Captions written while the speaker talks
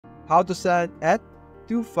how to send ETH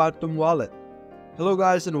to Phantom Wallet. Hello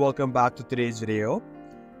guys and welcome back to today's video.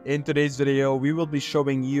 In today's video, we will be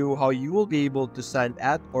showing you how you will be able to send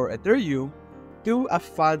ETH or Ethereum to a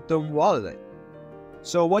Phantom Wallet.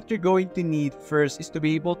 So what you're going to need first is to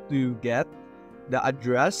be able to get the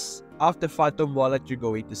address of the Phantom Wallet you're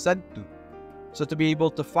going to send to. So to be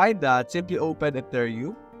able to find that, simply open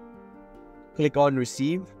Ethereum, click on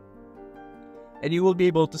Receive, and you will be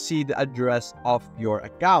able to see the address of your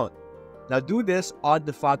account. Now do this on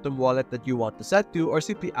the Phantom Wallet that you want to send to, or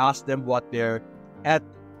simply ask them what their ETH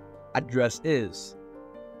address is.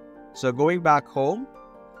 So going back home,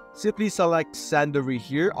 simply select Send over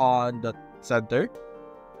here on the center.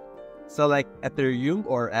 Select Ethereum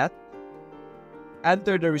or ETH.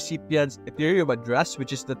 Enter the recipient's Ethereum address,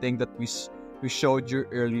 which is the thing that we showed you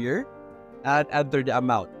earlier, and enter the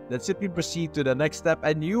amount. Then simply proceed to the next step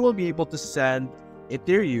and you will be able to send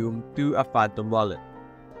Ethereum to a Phantom Wallet.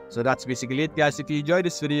 So that's basically it guys. If you enjoyed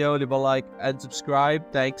this video, leave a like and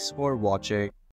subscribe. Thanks for watching.